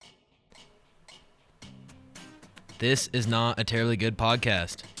This is not a terribly good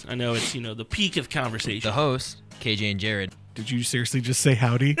podcast. I know it's, the peak of conversation. The hosts, KJ and Jared, Did you seriously just say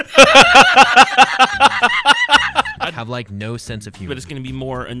howdy? have like no sense of humor. But it's going to be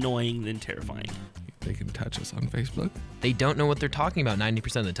more annoying than terrifying. They can touch us on Facebook. They don't know what they're talking about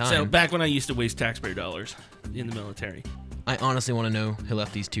 90% of the time. So back when I used to waste taxpayer dollars in the military. I honestly want to know who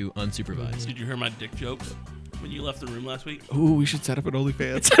left these two unsupervised. Did you hear my dick jokes when you left the room last week? Ooh, we should set up an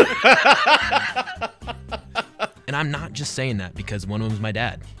OnlyFans. And I'm not just saying that because one of them's my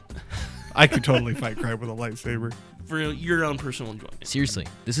dad. I could totally fight crime with a lightsaber. For your own personal enjoyment. Seriously,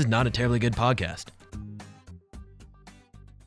 this is not a terribly good podcast.